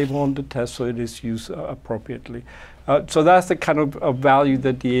label on the test so it is used appropriately. So that's the kind of value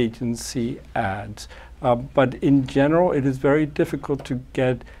that the agency adds. But in general, it is very difficult to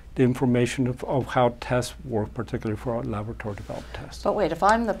get the information of how tests work, particularly for our laboratory developed tests. But wait, if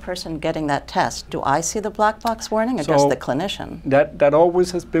I'm the person getting that test, do I see the black box warning or just the clinician? That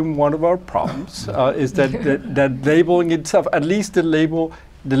always has been one of our problems, is that labeling itself, at least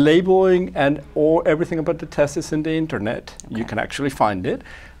the labeling and everything about the test is in the internet. Okay. You can actually find it.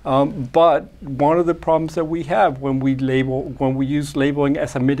 But one of the problems that we have when we use labeling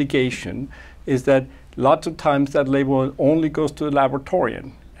as a mitigation is that lots of times that label only goes to the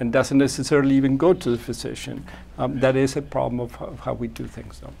laboratorian and doesn't necessarily even go to the physician. That is a problem of how we do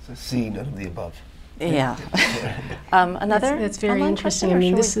things, though. So C, none of the above. Yeah. Another? That's very interesting. I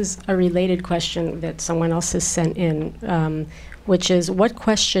mean, this is a related question that someone else has sent in, which is, what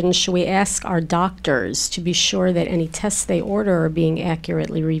questions should we ask our doctors to be sure that any tests they order are being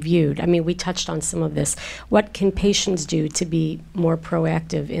accurately reviewed? I mean, we touched on some of this. What can patients do to be more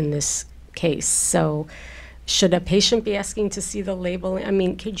proactive in this case? So should a patient be asking to see the labeling? I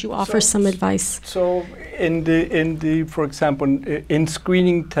mean, could you offer some advice? So for example, in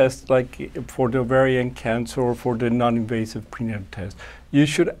screening tests, like for the ovarian cancer or for the non-invasive prenatal test, you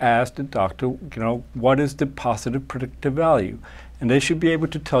should ask the doctor, what is the positive predictive value? And they should be able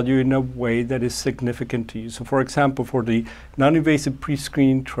to tell you in a way that is significant to you. So for example, for the non-invasive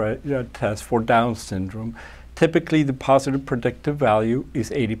pre-screening test for Down syndrome, typically the positive predictive value is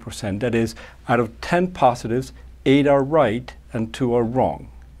 80%. That is, out of 10 positives, 8 are right and 2 are wrong.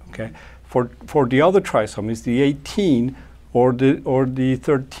 Okay? For the other trisomies, the 18 or the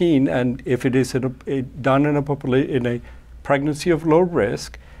 13, and if it is done in a pregnancy of low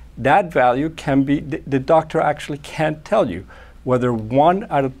risk, that value can be, the doctor actually can't tell you whether 1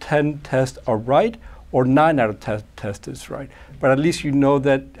 out of 10 tests are right or 9 out of 10 tests is right. But at least you know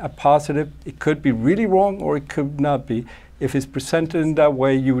that a positive, it could be really wrong or it could not be. If it's presented in that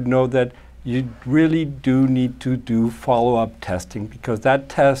way, you would know that you really do need to do follow-up testing, because that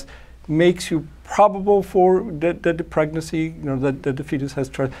test makes you probable for that the pregnancy, that the fetus has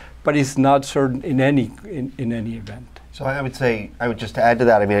tried, but it's not certain in any event. So I would just add to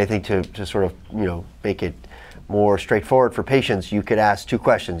that, I think to sort of, make it more straightforward for patients, you could ask 2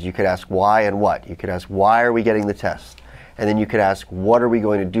 questions. You could ask why and what. You could ask, why are we getting the test? And then you could ask, what are we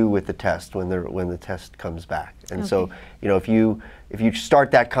going to do with the test when the test comes back? And so, if you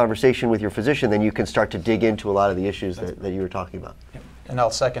start that conversation with your physician, then you can start to dig into a lot of the issues that you were talking about. Yep. And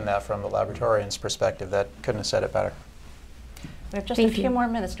I'll second that from the laboratorian's perspective. That couldn't have said it better. We have just a few more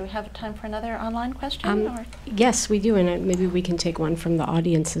minutes. Do we have time for another online question? Yes, we do, and maybe we can take one from the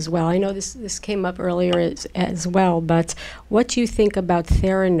audience as well. I know this came up earlier as well, but what do you think about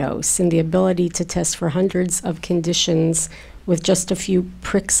Theranos and the ability to test for hundreds of conditions with just a few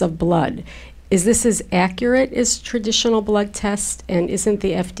pricks of blood? is this as accurate as traditional blood tests? And isn't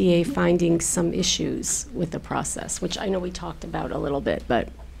the FDA finding some issues with the process, which I know we talked about a little bit, but.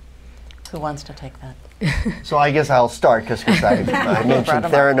 Who wants to take that? So I guess I'll start because I mentioned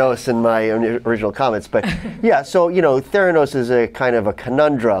Theranos in my original comments. But yeah, so Theranos is a kind of a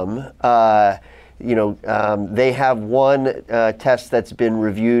conundrum. They have one test that's been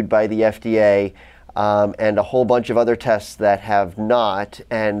reviewed by the FDA and a whole bunch of other tests that have not.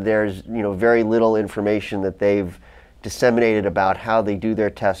 And there's very little information that they've disseminated about how they do their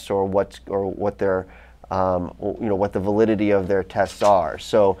tests or what their what the validity of their tests are.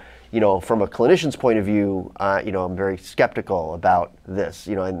 So. From a clinician's point of view, I'm very skeptical about this.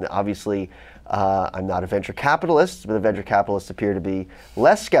 And obviously, I'm not a venture capitalist, but the venture capitalists appear to be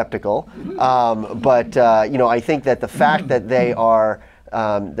less skeptical. But I think that the fact that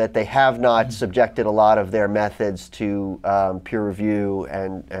they have not subjected a lot of their methods to peer review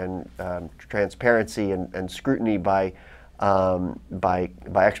and transparency and scrutiny by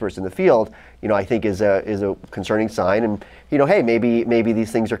experts in the field, I think is a concerning sign. And hey, maybe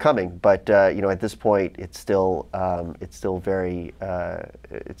these things are coming, but at this point, it's still very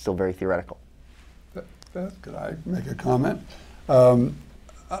theoretical. Beth, could I make a comment?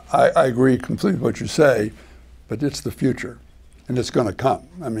 I agree completely with what you say, but it's the future, and it's going to come.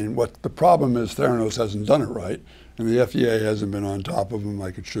 I mean, what the problem is, Theranos hasn't done it right, and the FDA hasn't been on top of them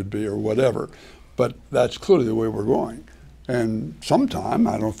like it should be, or whatever. But that's clearly the way we're going. And sometime,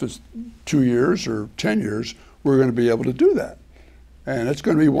 I don't know if it's 2 years or 10 years, we're going to be able to do that. And it's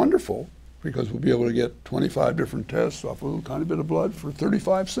going to be wonderful because we'll be able to get 25 different tests off a little tiny bit of blood for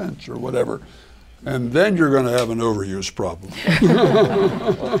 35 cents or whatever. And then you're going to have an overuse problem.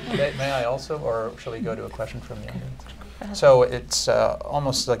 Well, may I also, or shall we go to a question from the audience? So it's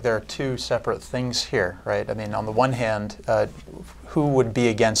almost like there are two separate things here, right? I mean, on the one hand, who would be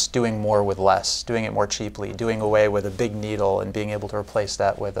against doing more with less, doing it more cheaply, doing away with a big needle and being able to replace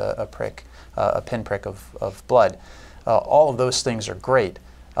that with a pinprick of blood? All of those things are great.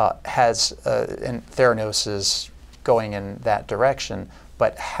 And Theranos is going in that direction,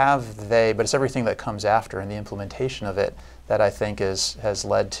 but but it's everything that comes after and the implementation of it that I think has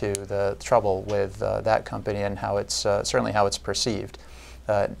led to the trouble with that company and how it's certainly how it's perceived.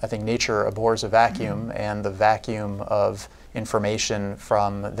 I think nature abhors a vacuum, and the vacuum of information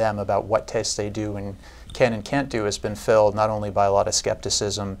from them about what tests they do and can't do has been filled not only by a lot of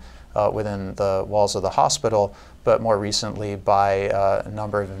skepticism within the walls of the hospital, but more recently by a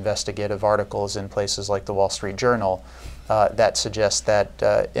number of investigative articles in places like the Wall Street Journal that suggest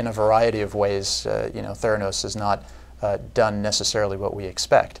that in a variety of ways, Theranos is not done necessarily what we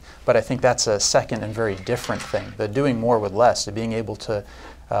expect. But I think that's a second and very different thing. The doing more with less, the being able to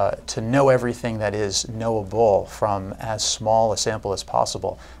know everything that is knowable from as small a sample as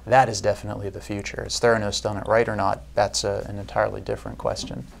possible, that is definitely the future. Has Theranos done it right or not? That's an entirely different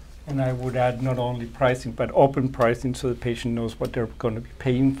question. And I would add not only pricing, but open pricing so the patient knows what they're going to be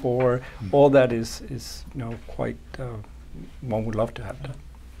paying for. All that is quite, one would love to have that.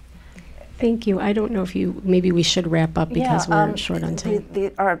 Thank you. I don't know if maybe we should wrap up because we're short on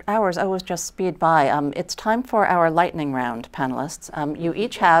time. Our hours always just speed by. It's time for our lightning round, panelists. You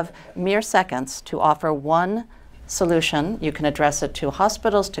each have mere seconds to offer one solution. You can address it to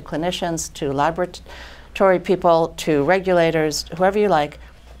hospitals, to clinicians, to laboratory people, to regulators, whoever you like,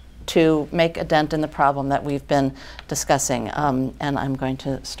 to make a dent in the problem that we've been discussing. And I'm going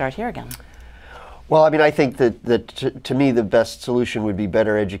to start here again. Well, I mean, I think that to me the best solution would be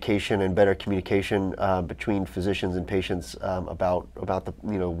better education and better communication between physicians and patients about the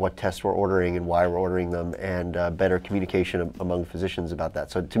what tests we're ordering and why we're ordering them, and better communication among physicians about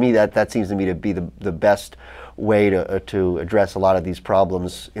that. So to me that seems to me to be the best way to address a lot of these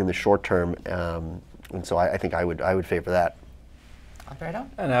problems in the short term, and so I think I would favor that. Alberto?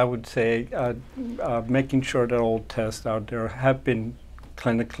 And I would say making sure that all tests out there have been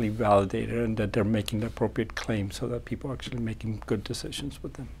clinically validated and that they're making the appropriate claims so that people are actually making good decisions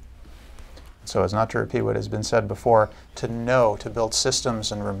with them. So as not to repeat what has been said before, to build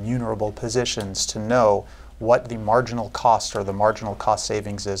systems and remunerable positions, to know what the marginal cost or the marginal cost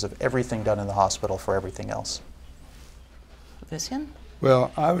savings is of everything done in the hospital for everything else. Visyan?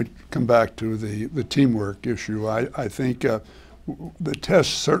 Well, I would come back to the teamwork issue. I think the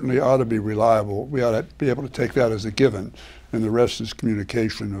tests certainly ought to be reliable. We ought to be able to take that as a given, and the rest is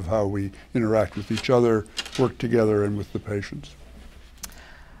communication of how we interact with each other, work together, and with the patients.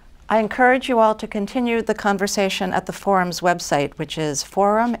 I encourage you all to continue the conversation at the forum's website, which is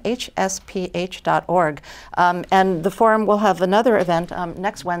forumhsph.org. And the forum will have another event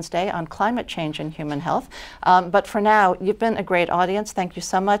next Wednesday on climate change and human health. But for now, you've been a great audience. Thank you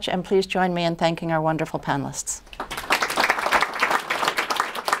so much, and please join me in thanking our wonderful panelists.